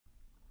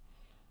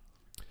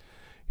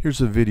Here's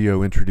a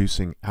video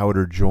introducing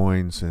outer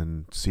joins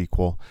in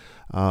SQL.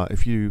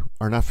 If you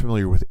are not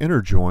familiar with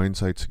inner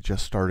joins, I'd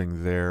suggest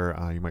starting there.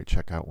 You might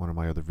check out one of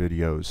my other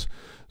videos.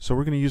 So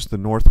we're going to use the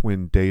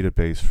Northwind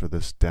database for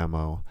this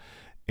demo.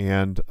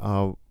 And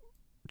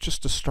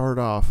just to start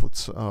off,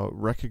 let's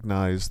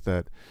recognize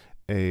that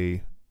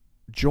a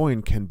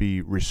join can be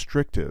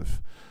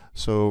restrictive.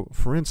 So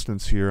for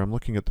instance here, I'm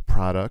looking at the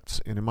products,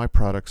 and in my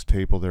products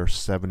table there are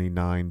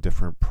 79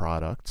 different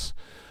products.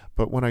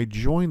 But when I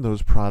join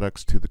those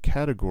products to the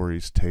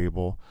categories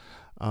table,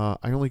 I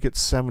only get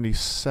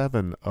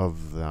 77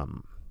 of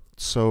them.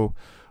 So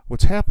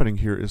what's happening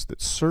here is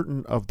that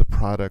certain of the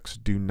products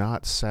do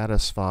not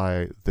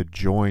satisfy the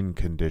join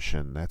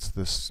condition. That's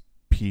this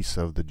piece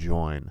of the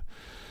join.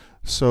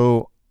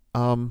 So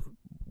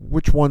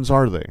which ones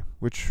are they?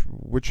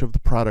 Which of the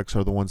products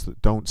are the ones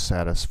that don't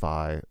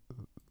satisfy?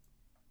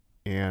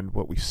 And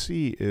what we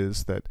see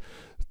is that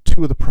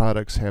two of the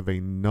products have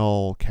a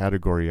null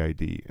category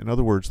ID. In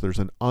other words, there's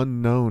an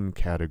unknown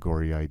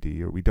category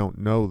ID, or we don't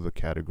know the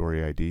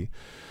category ID.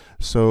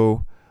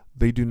 So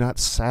they do not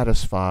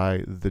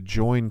satisfy the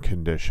join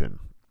condition.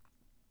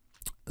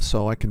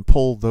 So I can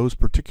pull those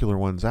particular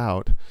ones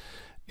out,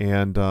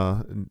 and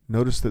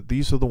notice that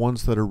these are the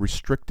ones that are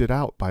restricted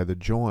out by the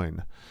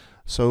join.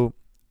 So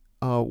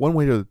one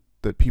way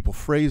that people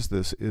phrase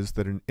this is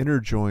that an inner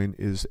join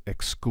is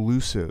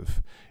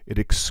exclusive. It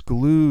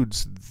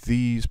excludes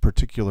these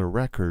particular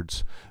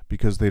records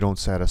because they don't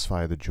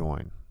satisfy the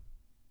join.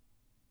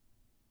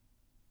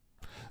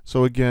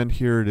 So again,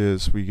 here it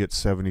is, we get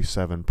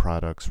 77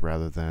 products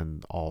rather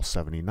than all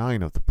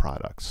 79 of the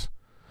products.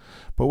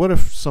 But what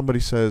if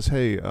somebody says,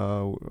 hey,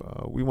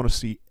 we want to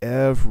see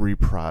every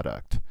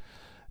product,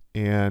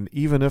 and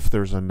even if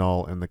there's a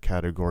null in the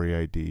category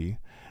ID,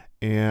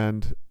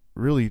 and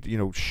really,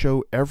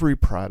 show every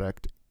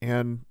product,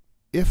 and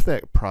if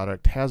that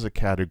product has a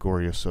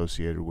category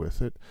associated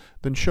with it,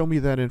 then show me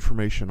that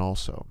information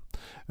also.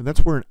 And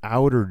that's where an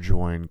outer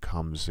join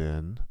comes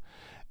in.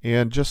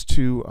 And just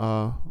to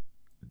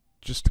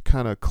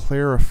kind of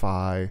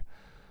clarify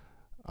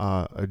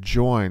a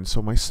join,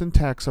 so my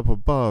syntax up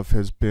above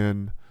has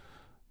been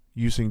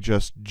using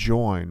just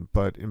join,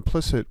 but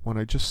implicit when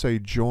I just say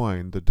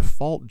join, the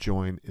default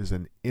join is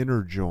an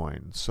inner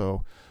join.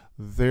 So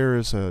there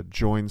is a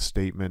join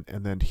statement,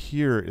 and then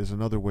here is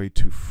another way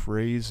to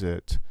phrase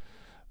it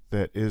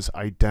that is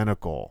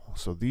identical.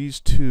 So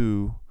these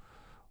two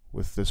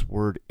with this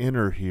word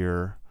inner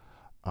here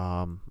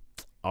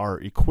are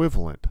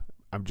equivalent.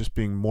 I'm just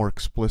being more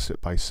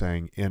explicit by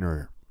saying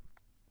inner.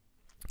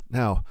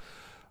 Now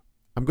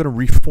I'm going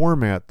to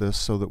reformat this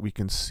so that we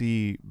can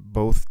see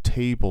both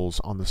tables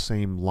on the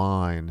same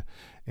line,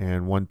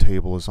 and one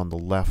table is on the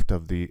left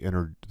of the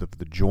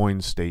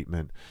join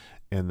statement,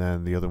 and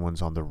then the other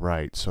one's on the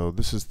right. So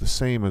this is the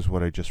same as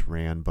what I just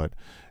ran, but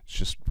it's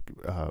just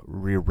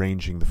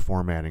rearranging the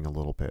formatting a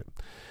little bit.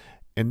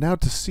 And now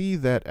to see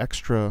that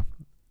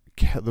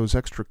those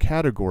extra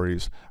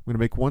categories, I'm going to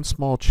make one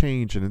small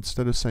change, and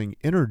instead of saying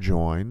inner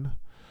join,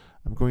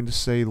 I'm going to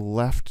say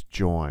left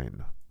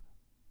join.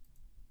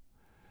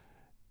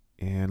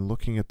 And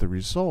looking at the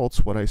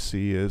results, what I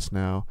see is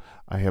now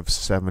I have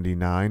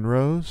 79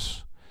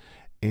 rows,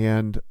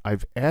 and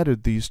I've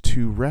added these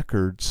two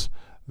records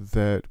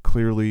that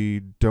clearly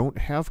don't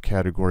have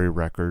category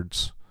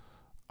records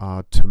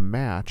to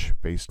match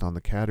based on the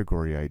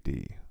category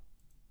ID.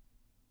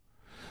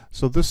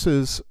 So this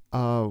is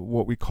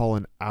what we call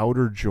an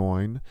outer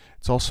join.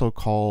 It's also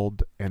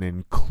called an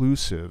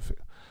inclusive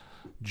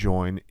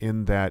join,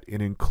 in that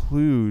it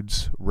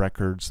includes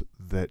records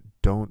that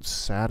don't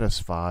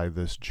satisfy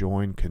this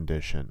join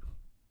condition.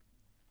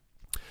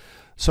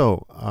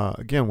 So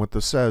again, what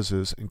this says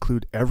is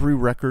include every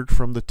record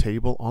from the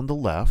table on the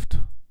left,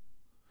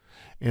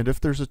 and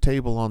if there's a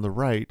table on the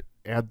right,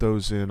 add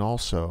those in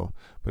also.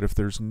 But if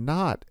there's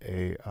not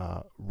a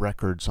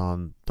records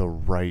on the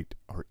right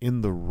or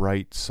in the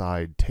right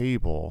side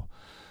table,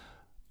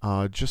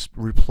 just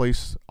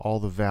replace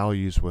all the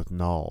values with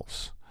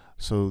nulls.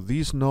 So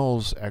these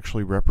nulls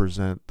actually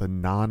represent the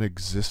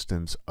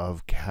non-existence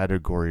of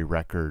category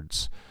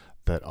records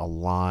that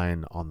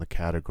align on the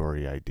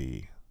category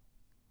ID.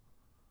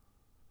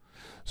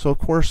 So of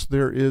course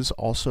there is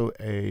also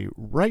a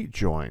right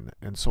join,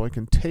 and so I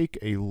can take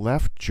a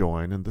left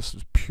join, and this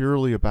is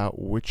purely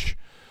about which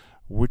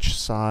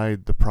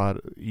side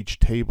each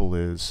table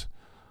is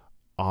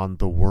on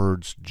the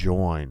words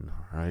join,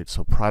 right?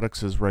 So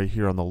products is right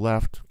here on the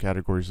left,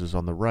 categories is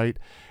on the right,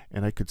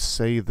 and I could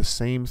say the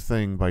same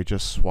thing by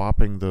just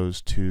swapping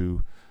those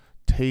two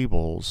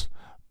tables,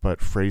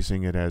 but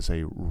phrasing it as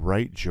a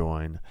right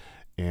join,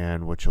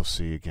 and what you'll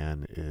see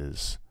again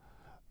is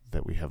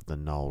that we have the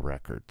null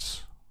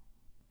records.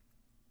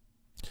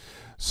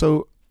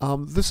 So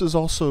this is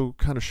also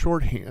kind of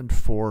shorthand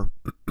for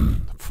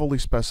fully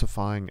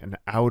specifying an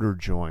outer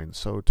join.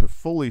 So to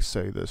fully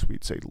say this,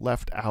 we'd say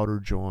left outer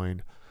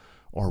join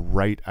or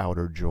right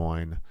outer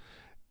join,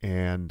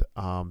 and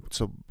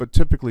but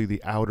typically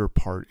the outer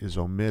part is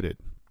omitted.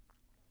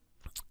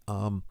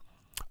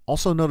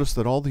 Also notice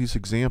that all these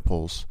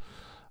examples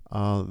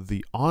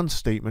the on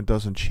statement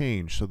doesn't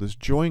change. So this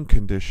join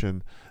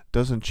condition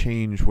doesn't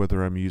change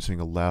whether I'm using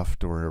a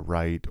left or a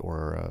right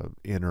or a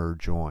inner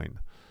join.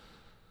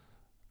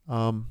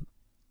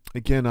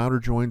 Again, outer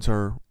joins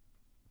are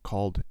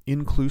called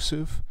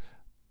inclusive.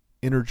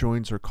 Inner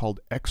joins are called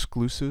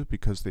exclusive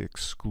because they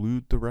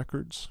exclude the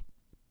records.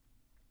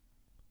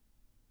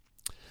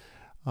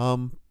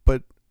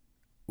 But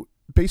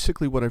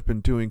basically what I've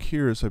been doing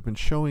here is I've been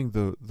showing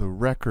the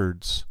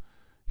records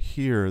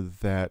here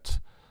that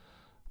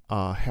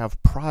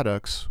have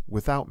products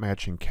without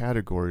matching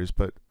categories,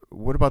 but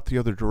what about the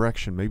other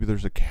direction? Maybe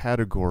there's a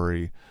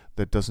category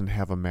that doesn't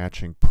have a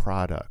matching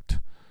product.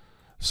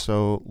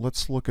 So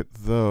let's look at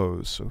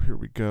those. So here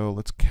we go.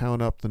 Let's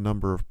count up the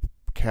number of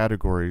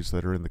categories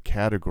that are in the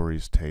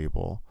categories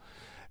table,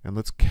 and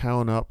let's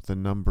count up the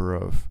number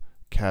of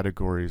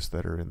categories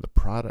that are in the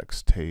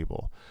products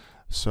table.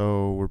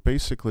 So we're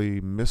basically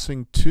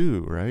missing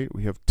 2, right?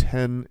 We have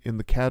 10 in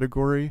the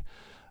category,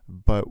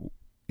 but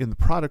in the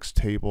products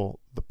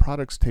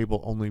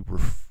table only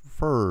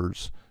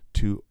refers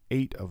to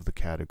 8 of the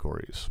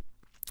categories.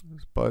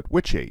 But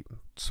which 8?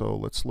 So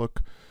let's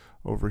look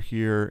over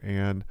here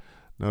and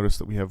notice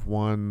that we have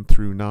 1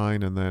 through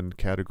 9 and then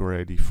category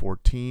ID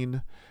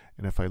 14.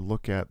 And if I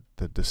look at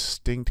the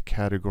distinct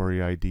category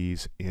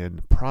IDs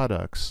in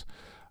products,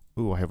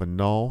 I have a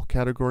null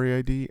category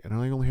ID and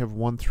I only have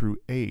 1 through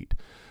 8.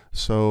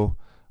 So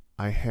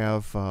I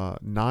have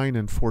 9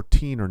 and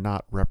 14 are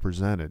not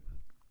represented.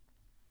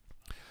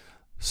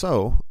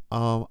 So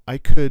I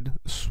could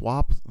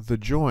swap the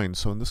join.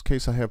 So in this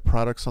case I have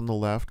products on the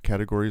left,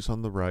 categories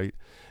on the right,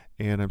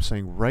 and I'm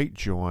saying right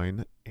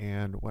join.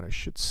 And what I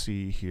should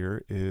see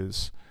here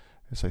is,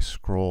 as I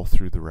scroll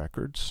through the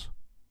records,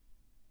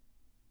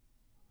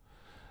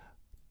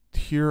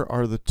 here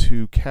are the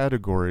 2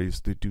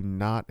 categories that do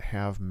not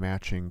have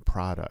matching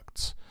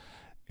products.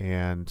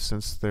 And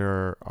since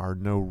there are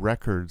no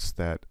records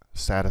that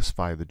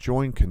satisfy the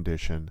join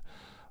condition,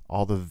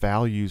 all the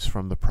values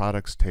from the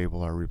products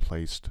table are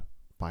replaced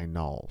by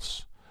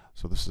nulls.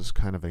 So this is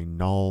kind of a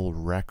null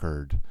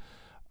record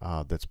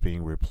that's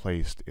being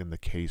replaced in the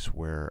case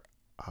where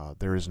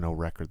there is no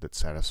record that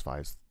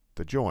satisfies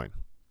the join.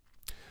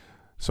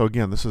 So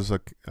again, this is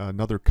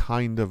another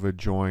kind of a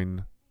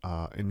join,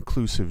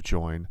 inclusive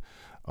join,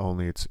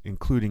 only it's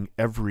including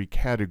every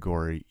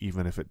category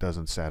even if it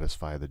doesn't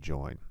satisfy the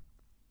join.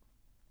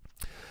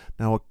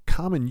 Now, a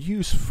common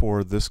use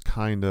for this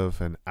kind of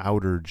an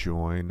outer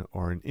join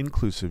or an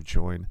inclusive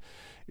join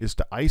is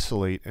to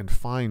isolate and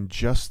find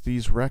just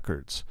these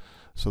records.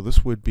 So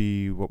this would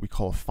be what we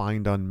call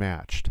find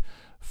unmatched.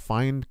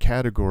 Find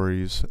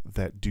categories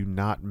that do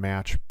not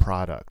match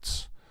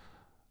products.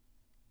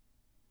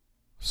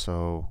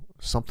 So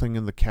something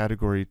in the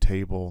category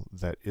table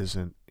that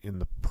isn't in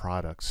the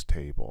products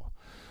table.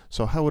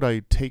 So how would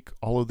I take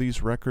all of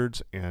these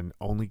records and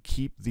only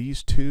keep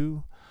these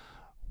 2?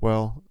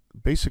 Well,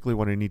 basically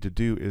what I need to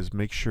do is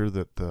make sure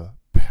that the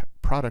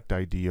product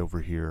ID over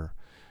here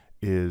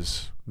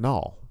is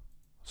null.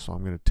 So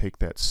I'm going to take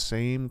that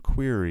same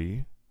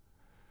query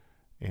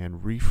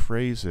and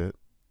rephrase it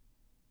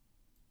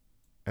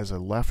as a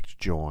left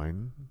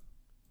join,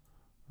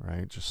 right?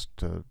 I'm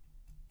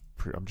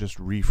just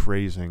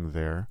rephrasing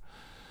there.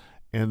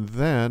 And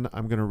then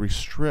I'm going to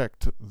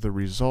restrict the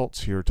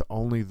results here to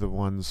only the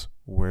ones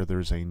where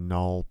there's a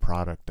null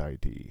product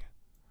ID.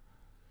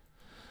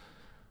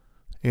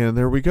 And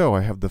there we go.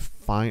 I have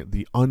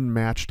the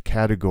unmatched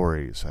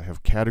categories. I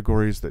have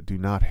categories that do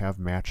not have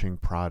matching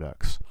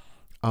products.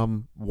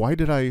 Why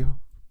did I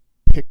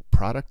pick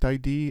product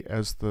ID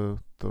as the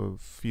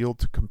field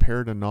to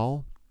compare to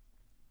null?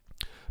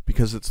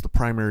 Because it's the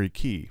primary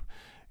key.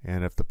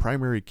 And if the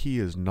primary key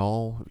is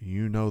null,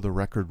 you know the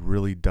record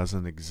really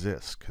doesn't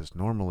exist, because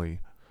normally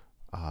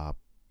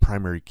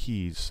primary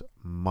keys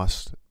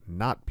must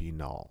not be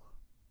null.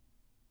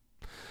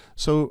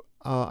 So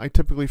I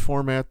typically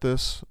format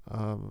this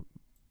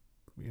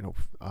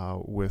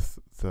with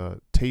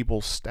the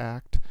table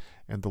stacked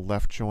and the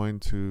left join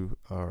to,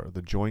 or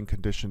the join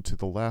condition to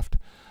the left.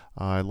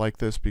 I like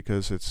this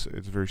because it's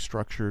very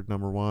structured,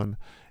 number 1,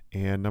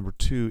 and number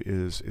 2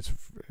 is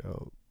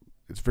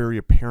it's very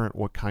apparent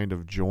what kind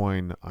of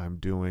join I'm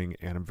doing,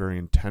 and I'm very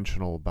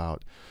intentional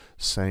about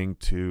saying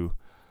to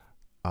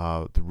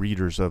the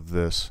readers of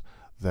this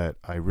that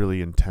I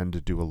really intend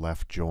to do a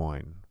left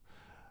join.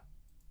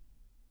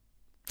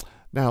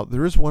 Now,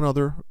 there is one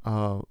other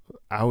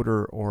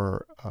outer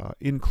or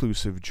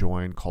inclusive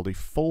join called a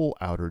full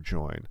outer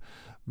join.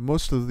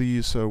 Most of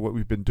these, what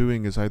we've been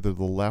doing is either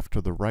the left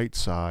or the right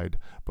side,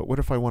 but what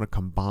if I want to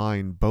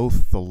combine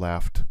both the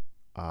left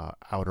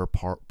outer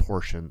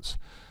portions?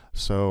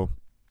 So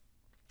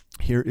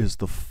here is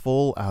the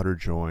full outer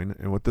join,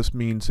 and what this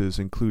means is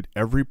include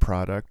every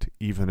product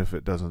even if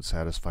it doesn't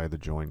satisfy the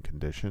join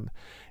condition,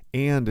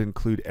 and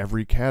include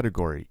every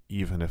category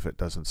even if it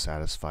doesn't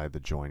satisfy the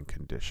join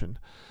condition.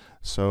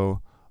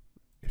 So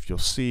if you'll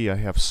see, I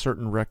have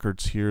certain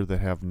records here that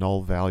have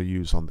null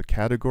values on the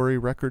category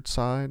record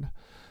side,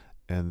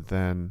 and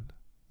then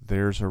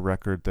there's a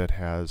record that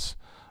has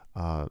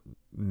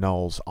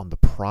nulls on the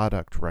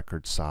product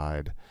record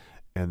side.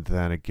 And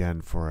then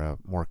again, for a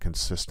more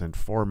consistent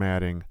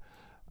formatting,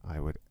 I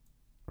would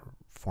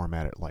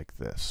format it like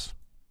this.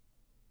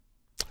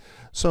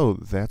 So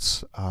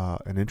that's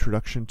an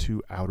introduction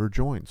to outer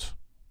joins.